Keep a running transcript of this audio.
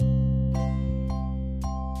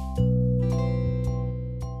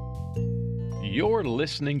You're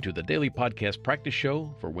listening to the Daily Podcast Practice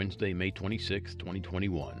Show for Wednesday, May 26,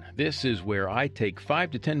 2021. This is where I take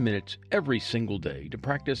 5 to 10 minutes every single day to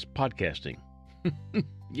practice podcasting.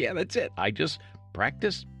 Yeah, that's it. I just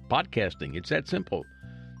practice podcasting. It's that simple.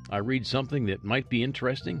 I read something that might be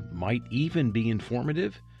interesting, might even be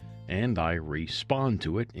informative, and I respond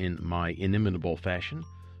to it in my inimitable fashion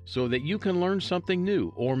so that you can learn something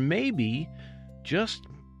new, or maybe just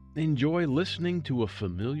enjoy listening to a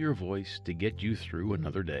familiar voice to get you through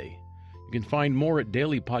another day. You can find more at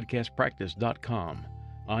dailypodcastpractice.com.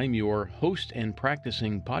 I'm your host and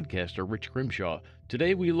practicing podcaster, Rich Grimshaw.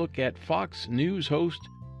 Today we look at Fox News host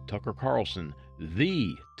Tucker Carlson,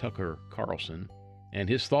 the Tucker Carlson, and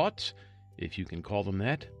his thoughts, if you can call them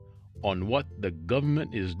that, on what the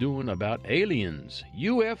government is doing about aliens,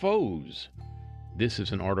 UFOs. This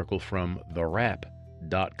is an article from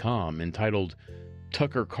TheWrap.com entitled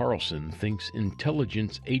Tucker Carlson Thinks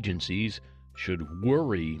Intelligence Agencies Should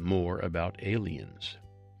Worry More About Aliens.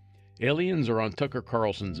 Aliens are on Tucker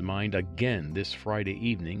Carlson's mind again this Friday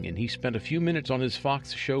evening, and he spent a few minutes on his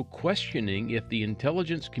Fox show questioning if the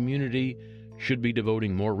intelligence community should be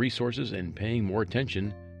devoting more resources and paying more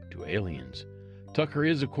attention to aliens. Tucker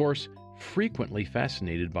is, of course, frequently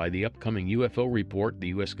fascinated by the upcoming UFO report the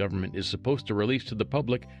U.S. government is supposed to release to the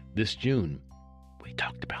public this June. We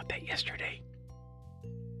talked about that yesterday.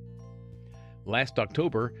 Last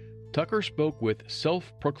October, Tucker spoke with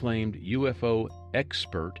self-proclaimed UFO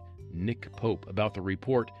expert Nick Pope about the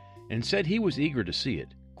report and said he was eager to see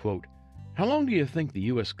it. Quote, "How long do you think the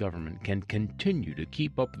U.S. government can continue to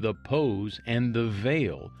keep up the pose and the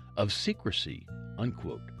veil of secrecy?"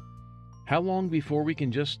 Unquote. "How long before we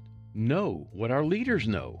can just know what our leaders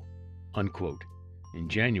know?" Unquote. In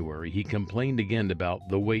January, he complained again about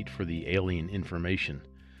the wait for the alien information.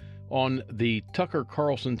 On the Tucker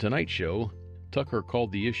Carlson Tonight Show, Tucker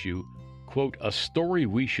called the issue, quote, "a story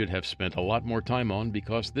we should have spent a lot more time on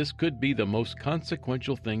because this could be the most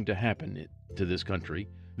consequential thing to happen to this country,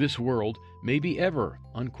 this world, maybe ever,"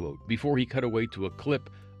 unquote, before he cut away to a clip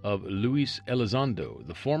of Luis Elizondo,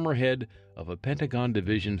 the former head of a Pentagon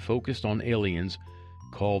division focused on aliens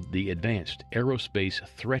called the Advanced Aerospace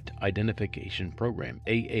Threat Identification Program,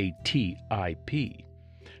 AATIP.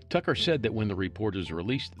 Tucker said that when the report is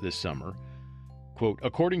released this summer, quote,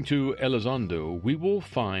 "According to Elizondo, we will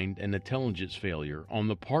find an intelligence failure on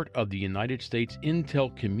the part of the United States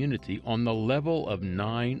intel community on the level of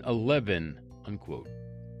 9/11, unquote.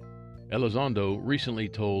 Elizondo recently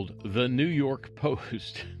told the New York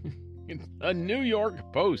Post, a New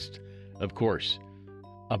York Post, of course,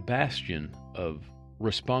 a bastion of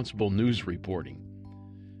responsible news reporting,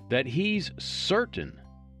 that he's certain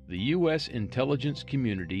the U.S. intelligence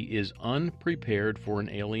community is unprepared for an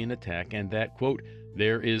alien attack and that, quote,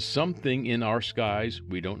 "there is something in our skies.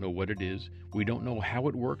 We don't know what it is. We don't know how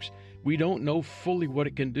it works. We don't know fully what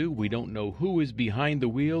it can do. We don't know who is behind the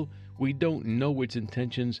wheel. We don't know its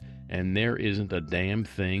intentions, and there isn't a damn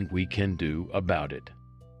thing we can do about it,"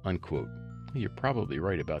 unquote. You're probably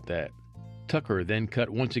right about that. Tucker then cut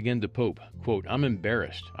once again to Pope, quote, "I'm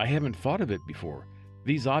embarrassed. I haven't thought of it before.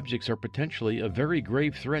 These objects are potentially a very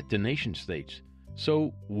grave threat to nation states.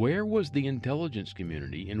 So where was the intelligence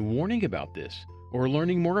community in warning about this or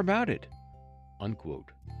learning more about it?"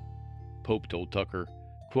 Unquote. Pope told Tucker,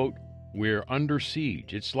 quote, "We're under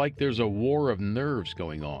siege. It's like there's a war of nerves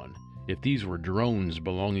going on. If these were drones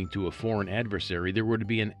belonging to a foreign adversary, there would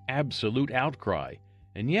be an absolute outcry.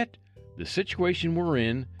 And yet, the situation we're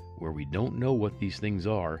in, where we don't know what these things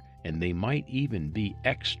are, and they might even be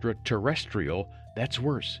extraterrestrial, that's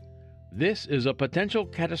worse. This is a potential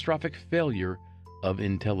catastrophic failure of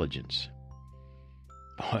intelligence."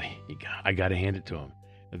 Boy, I gotta hand it to him.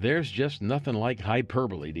 There's just nothing like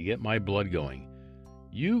hyperbole to get my blood going.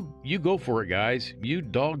 You go for it, guys. You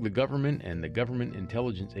dog the government and the government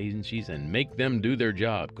intelligence agencies and make them do their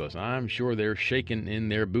job, because I'm sure they're shaking in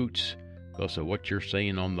their boots because of what you're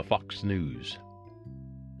saying on the Fox News.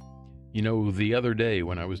 You know, the other day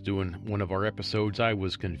when I was doing one of our episodes, I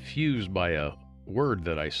was confused by a word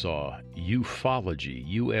that I saw, ufology,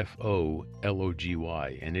 UFOLOGY,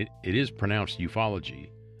 and it is pronounced ufology.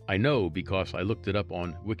 I know because I looked it up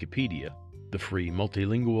on Wikipedia, the free,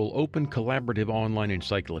 multilingual, open, collaborative online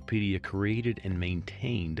encyclopedia created and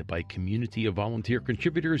maintained by a community of volunteer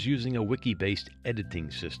contributors using a wiki-based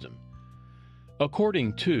editing system.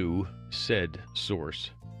 According to said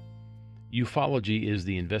source, ufology is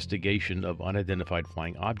the investigation of unidentified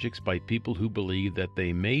flying objects by people who believe that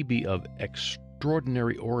they may be of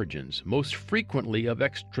extraordinary origins, most frequently of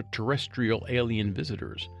extraterrestrial alien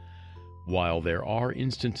visitors. While there are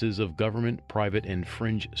instances of government, private, and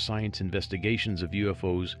fringe science investigations of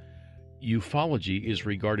UFOs, ufology is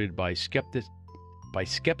regarded by skeptics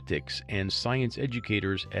and science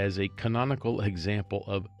educators as a canonical example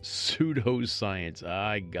of pseudoscience.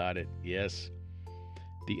 I got it. Yes.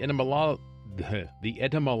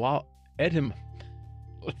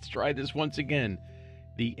 Let's try this once again.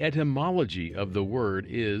 The etymology of the word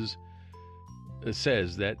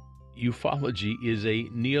says that ufology is a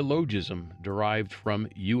neologism derived from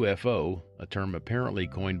UFO, a term apparently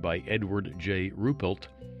coined by Edward J. Ruppelt,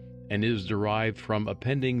 and is derived from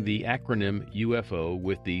appending the acronym UFO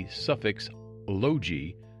with the suffix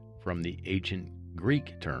logi from the ancient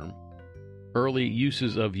Greek term. Early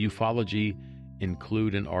uses of ufology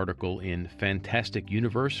include an article in Fantastic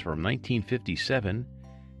Universe from 1957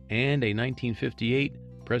 and a 1958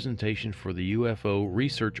 presentation for the UFO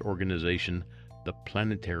research organization, the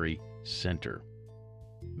Planetary Center.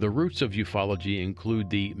 The roots of ufology include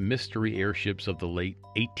the mystery airships of the late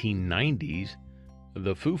 1890s,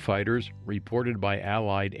 the Foo Fighters reported by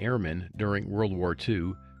Allied airmen during World War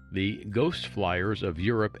II, the ghost flyers of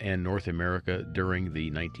Europe and North America during the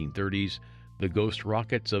 1930s, the ghost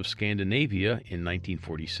rockets of Scandinavia in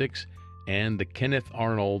 1946, and the Kenneth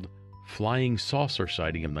Arnold flying saucer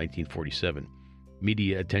sighting of 1947.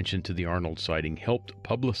 Media attention to the Arnold sighting helped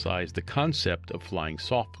publicize the concept of flying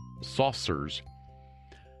saucers.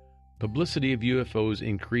 Publicity of UFOs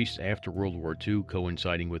increased after World War II,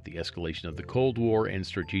 coinciding with the escalation of the Cold War and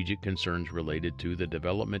strategic concerns related to the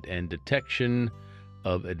development and detection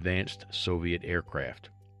of advanced Soviet aircraft.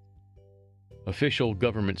 Official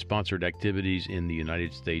government-sponsored activities in the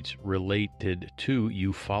United States related to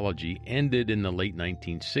ufology ended in the late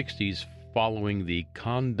 1960s following the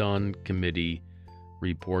Condon Committee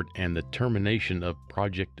report and the termination of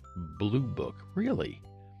Project Blue Book. Really?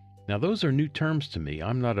 Now, those are new terms to me.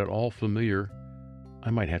 I'm not at all familiar.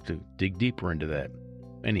 I might have to dig deeper into that.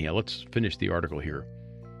 Anyhow, let's finish the article here.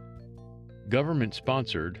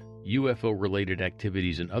 Government-sponsored UFO-related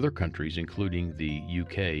activities in other countries, including the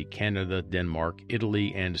UK, Canada, Denmark,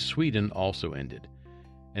 Italy, and Sweden, also ended.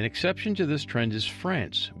 An exception to this trend is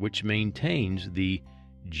France, which maintains the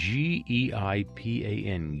GEIPAN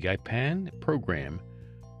program,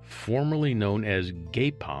 formerly known as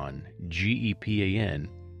GEPAN, GEPAN,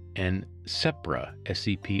 and SEPRA,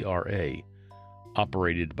 SEPRA,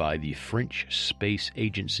 operated by the French space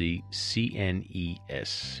agency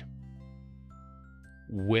CNES.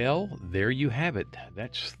 Well, there you have it.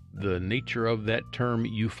 That's the nature of that term,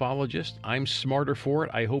 ufologist. I'm smarter for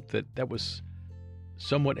it. I hope that was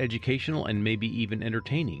somewhat educational and maybe even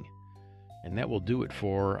entertaining. And that will do it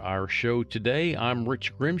for our show today. I'm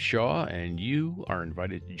Rich Grimshaw, and you are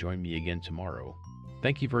invited to join me again tomorrow.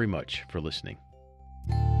 Thank you very much for listening.